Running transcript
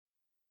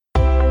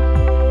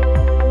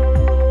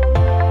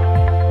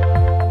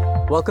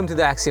Welcome to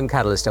the Axiom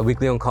Catalyst, a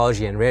weekly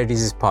oncology and rare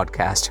disease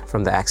podcast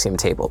from the Axiom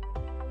table.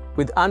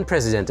 With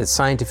unprecedented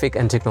scientific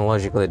and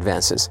technological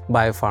advances,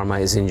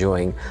 biopharma is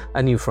enjoying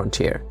a new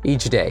frontier.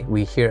 Each day,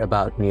 we hear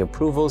about new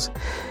approvals,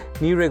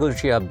 new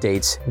regulatory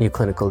updates, new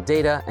clinical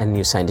data, and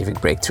new scientific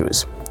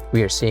breakthroughs.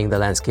 We are seeing the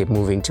landscape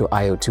moving to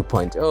IO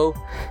 2.0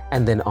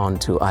 and then on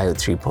to IO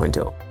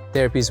 3.0.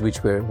 Therapies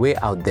which were way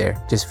out there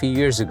just a few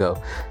years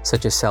ago,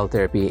 such as cell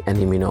therapy and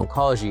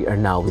immuno-oncology, are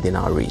now within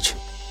our reach.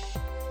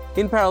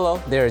 In parallel,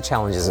 there are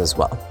challenges as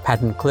well.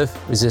 Patent cliff,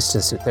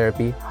 resistance to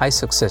therapy, high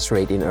success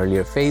rate in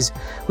earlier phase,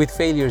 with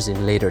failures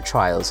in later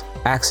trials,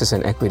 access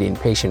and equity in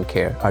patient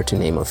care are to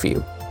name a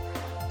few.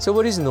 So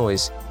what is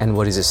noise and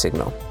what is a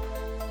signal?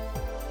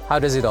 How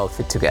does it all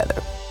fit together?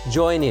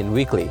 Join in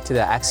weekly to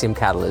the Axiom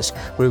Catalyst,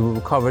 where we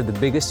will cover the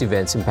biggest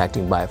events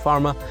impacting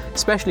biopharma,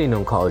 especially in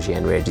oncology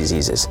and rare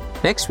diseases.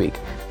 Next week,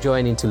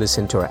 join in to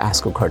listen to our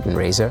ASCO curtain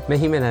raiser.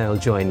 Mahim and I will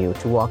join you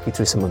to walk you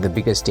through some of the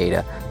biggest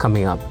data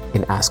coming up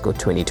in ASCO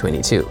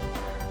 2022.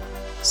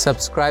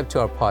 Subscribe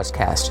to our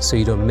podcast so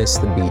you don't miss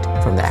the beat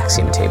from the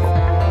Axiom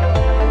table.